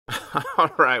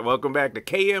All right, welcome back to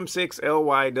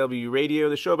KM6LYW Radio,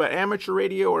 the show about amateur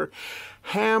radio or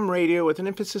ham radio with an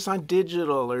emphasis on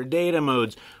digital or data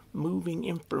modes, moving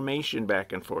information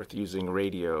back and forth using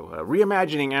radio,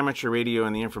 reimagining amateur radio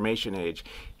in the information age.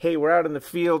 Hey, we're out in the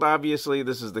field, obviously.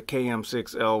 This is the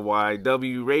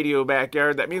KM6LYW Radio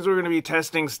backyard. That means we're going to be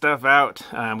testing stuff out.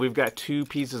 We've got two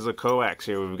pieces of coax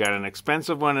here. We've got an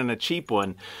expensive one and a cheap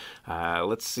one.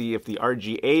 Let's see if the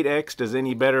RG8X does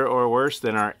any better or worse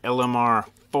than our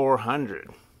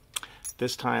LMR400.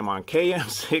 This time on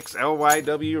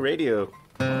KM6LYW Radio.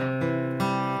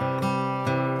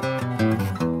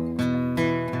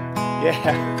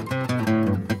 Yeah.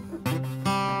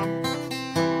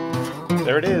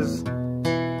 There it is.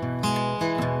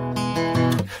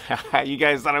 You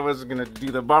guys thought I wasn't going to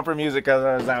do the bumper music because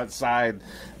I was outside.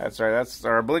 That's right. That's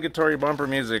our obligatory bumper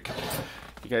music.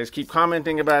 You guys keep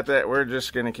commenting about that. We're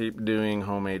just going to keep doing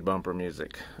homemade bumper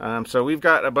music. So we've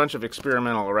got a bunch of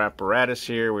experimental apparatus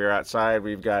here. We're outside.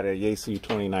 We've got a Yaesu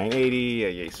 2980,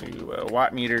 a Yaesu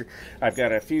watt meter. I've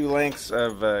got a few lengths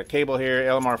of cable here,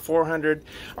 LMR400,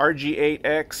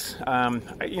 RG8X.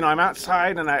 I'm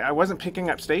outside and I wasn't picking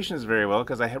up stations very well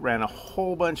because I ran a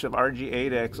whole bunch of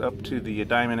RG8X up to the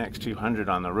Diamond X200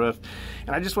 on the roof.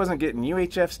 And I just wasn't getting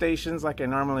UHF stations like I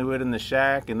normally would in the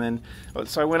shack. And then,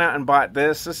 so I went out and bought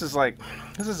this. This is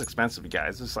expensive,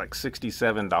 guys. This is like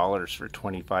 $67 for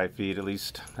 25 feet. At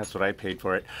least that's what I paid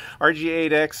for it.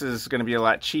 RG8X is going to be a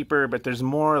lot cheaper, but there's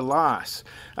more loss.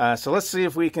 So let's see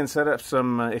if we can set up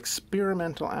some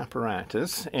experimental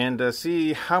apparatus and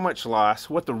see how much loss,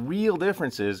 what the real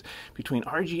difference is between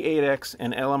RG8X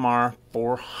and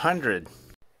LMR400.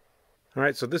 All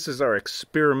right, so this is our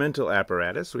experimental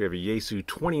apparatus. We have a Yaesu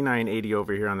 2980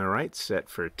 over here on the right, set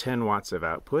for 10 watts of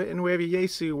output. And we have a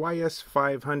Yaesu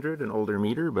YS500, an older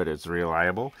meter, but it's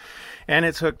reliable. And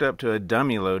it's hooked up to a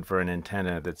dummy load for an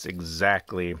antenna that's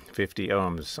exactly 50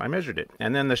 ohms. I measured it.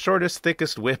 And then the shortest,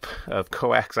 thickest whip of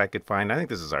coax I could find, I think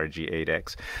this is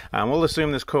RG8X. We'll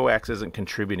assume this coax isn't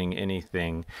contributing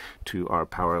anything to our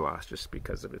power loss just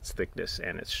because of its thickness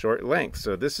and its short length.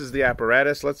 So this is the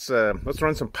apparatus. Let's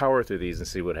run some power through these and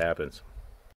see what happens.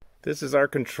 This is our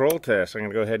control test. I'm going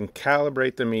to go ahead and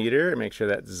calibrate the meter and make sure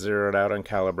that's zeroed out on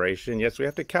calibration. Yes, we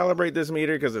have to calibrate this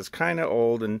meter because it's kind of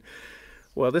old, and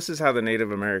well, this is how the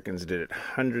Native Americans did it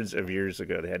hundreds of years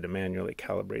ago. They had to manually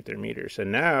calibrate their meters.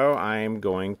 And now I'm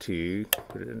going to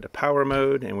put it into power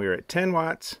mode, and we're at 10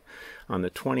 watts on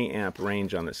the 20 amp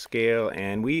range on the scale,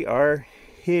 and we are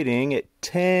hitting at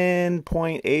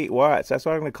 10.8 watts. That's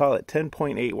what I'm going to call it,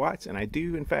 10.8 watts. And I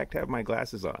do, in fact, have my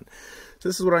glasses on. So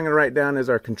this is what I'm going to write down as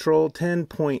our control,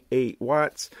 10.8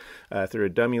 watts through a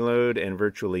dummy load and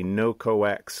virtually no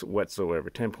coax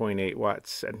whatsoever, 10.8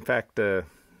 watts. In fact, the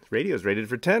radio is rated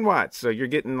for 10 watts. So you're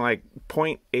getting like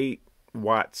 0.8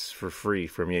 watts for free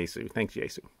from Yaesu. Thanks,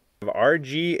 Yaesu.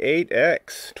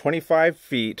 RG8X, 25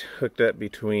 feet hooked up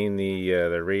between the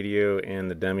radio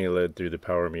and the dummy load through the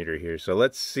power meter here. So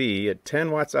let's see at 10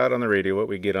 watts out on the radio what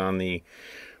we get on the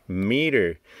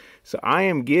meter. So I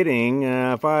am getting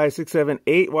 5, 6, 7,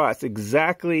 8 watts,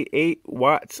 exactly 8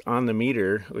 watts on the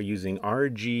meter using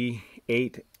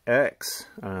RG8X.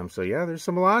 So yeah, there's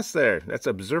some loss there. That's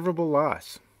observable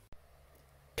loss.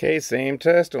 Okay, same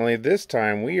test, only this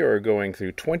time we are going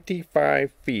through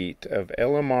 25 feet of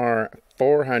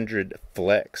LMR400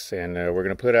 flex. And we're going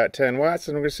to put out 10 watts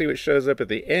and we're going to see what shows up at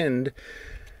the end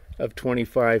of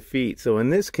 25 feet. So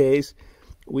in this case,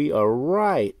 we are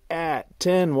right at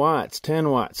 10 watts, 10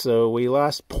 watts. So we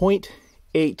lost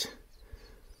 0.8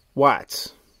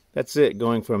 watts. That's it,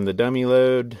 going from the dummy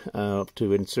load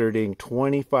to inserting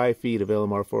 25 feet of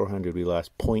LMR400, we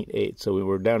lost 0.8. So we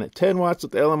were down at 10 watts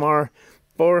with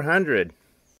LMR400.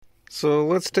 So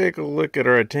let's take a look at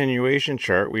our attenuation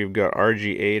chart. We've got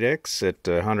RG8X at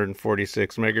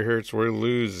 146 megahertz. We're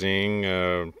losing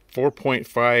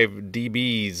 4.5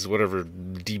 dBs, whatever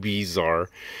dBs are.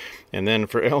 And then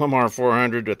for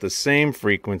LMR400 at the same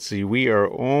frequency, we are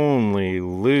only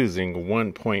losing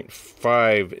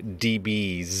 1.5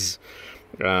 dBs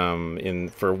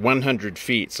for 100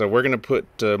 feet. So we're going to put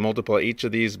multiply each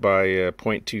of these by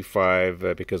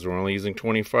 0.25 because we're only using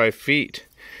 25 feet.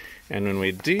 And when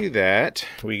we do that,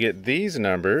 we get these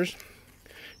numbers.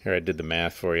 Here I did the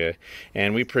math for you.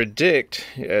 And we predict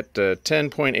at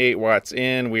 10.8 watts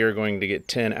in, we are going to get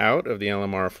 10 out of the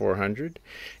LMR400.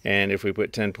 And if we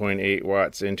put 10.8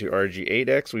 watts into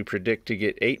RG8X, we predict to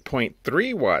get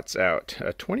 8.3 watts out,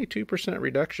 a 22%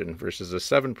 reduction versus a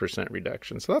 7%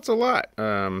 reduction. So that's a lot.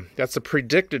 That's the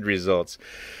predicted results.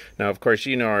 Now, of course,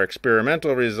 you know our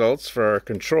experimental results for our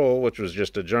control, which was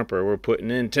just a jumper. We're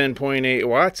putting in 10.8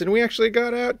 watts, and we actually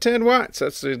got out 10 watts.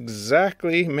 That's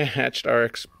exactly matched our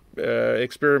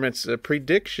experiment's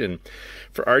prediction.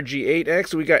 For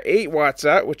RG8X, we got 8 watts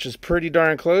out, which is pretty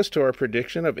darn close to our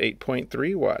prediction of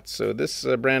 8.3 watts. So this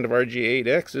brand of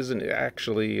RG8X isn't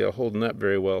actually holding up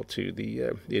very well to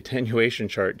the attenuation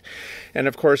chart. And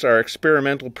of course, our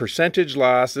experimental percentage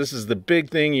loss, this is the big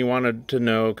thing you wanted to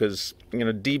know, because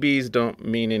dBs don't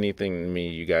mean anything to me,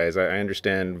 you guys. I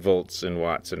understand volts and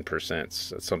watts and percents.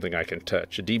 That's something I can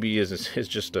touch. A dB is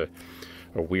just a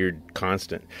weird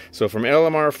constant. So from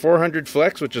LMR400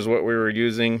 Flex, which is what we were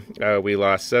using, we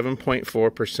lost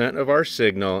 7.4% of our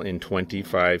signal in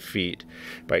 25 feet.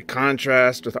 By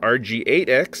contrast with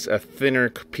RG8X, a thinner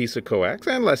piece of coax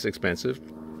and less expensive,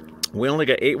 we only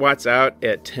got 8 watts out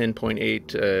at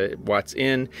 10.8 watts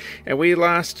in, and we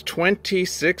lost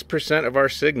 26% of our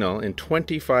signal in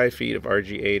 25 feet of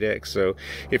RG8X. So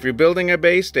if you're building a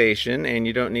base station and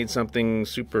you don't need something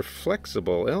super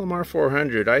flexible,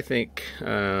 LMR400, I think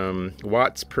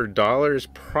watts per dollar is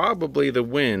probably the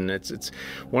win. It's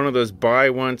one of those buy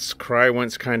once, cry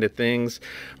once kind of things.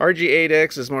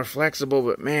 RG8X is more flexible,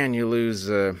 but man, you lose,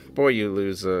 a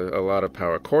lot of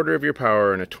power. A quarter of your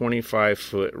power in a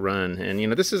 25-foot run.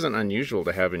 And this isn't unusual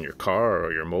to have in your car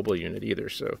or your mobile unit either.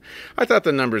 So I thought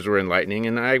the numbers were enlightening,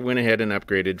 and I went ahead and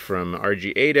upgraded from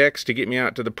RG8X to get me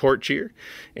out to the porch here.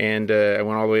 And I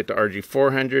went all the way up to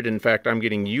RG400. In fact, I'm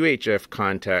getting UHF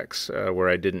contacts where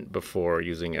I didn't before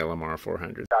using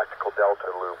LMR400. Tactical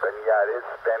Delta loop, and yeah, it is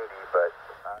spendy, but...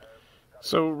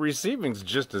 So receiving's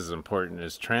just as important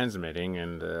as transmitting,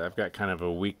 and I've got kind of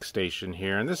a weak station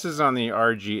here, and this is on the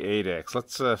RG8X.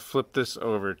 Let's flip this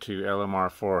over to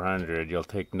LMR400. You'll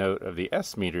take note of the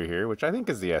S meter here, which I think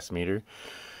is the S meter.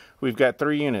 We've got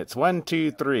 3 units, 1,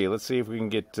 2, 3. Let's see if we can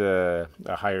get a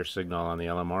higher signal on the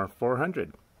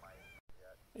LMR400.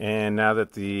 And now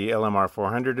that the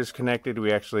LMR400 is connected,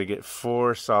 we actually get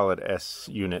 4 solid S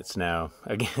units now.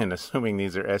 Again, assuming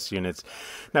these are S units.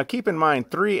 Now keep in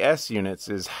mind, 3 S units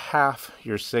is half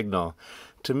your signal.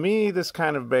 To me, this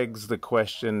kind of begs the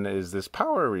question, is this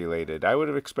power related? I would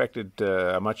have expected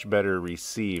a much better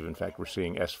receive. In fact, we're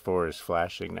seeing S4 is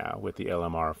flashing now with the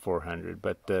LMR400.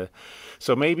 But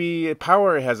so maybe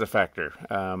power has a factor.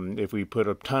 If we put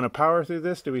a ton of power through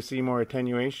this, do we see more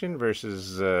attenuation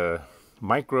versus...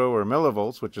 micro or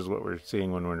millivolts, which is what we're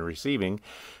seeing when we're receiving,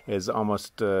 is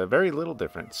almost very little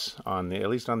difference on at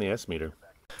least on the S meter.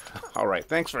 All right,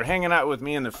 thanks for hanging out with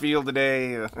me in the field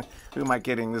today. Who am I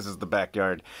kidding? This is the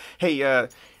backyard. Hey,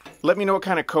 let me know what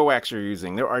kind of coax you're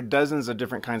using. There are dozens of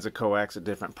different kinds of coax at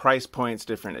different price points,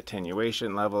 different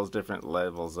attenuation levels, different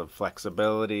levels of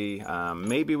flexibility.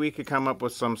 Maybe we could come up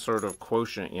with some sort of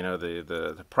quotient,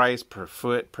 the price per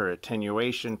foot, per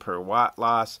attenuation, per watt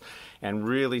loss, and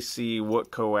really see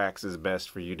what coax is best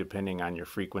for you depending on your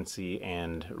frequency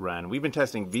and run. We've been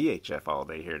testing VHF all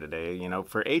day here today.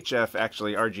 For HF,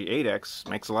 actually RG8X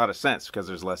makes a lot of sense because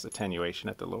there's less attenuation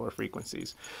at the lower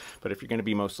frequencies. But if you're going to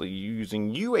be mostly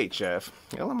using UHF,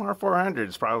 LMR400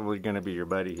 is probably going to be your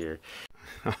buddy here.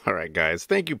 All right, guys.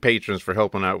 Thank you, patrons, for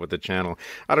helping out with the channel.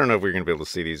 I don't know if we're going to be able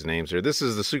to see these names here. This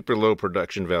is the super low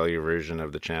production value version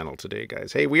of the channel today,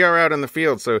 guys. Hey, we are out in the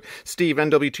field. So Steve,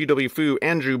 NW2W Foo,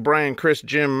 Andrew, Brian, Chris,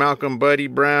 Jim, Malcolm, Buddy,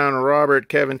 Brown, Robert,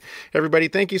 Kevin, everybody,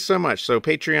 thank you so much. So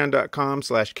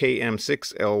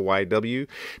patreon.com/KM6LYW.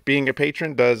 Being a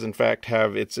patron does, in fact,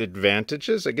 have its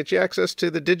advantages. It gets you access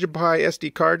to the DigiPi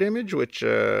SD card image, which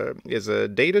is a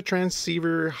data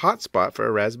transceiver hotspot for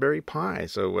a Raspberry Pi.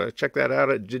 So check that out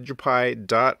at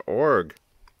digipi.org.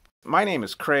 My name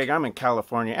is Craig. I'm in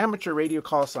California. Amateur radio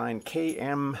call sign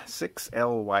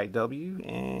KM6LYW,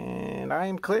 and I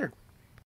am clear.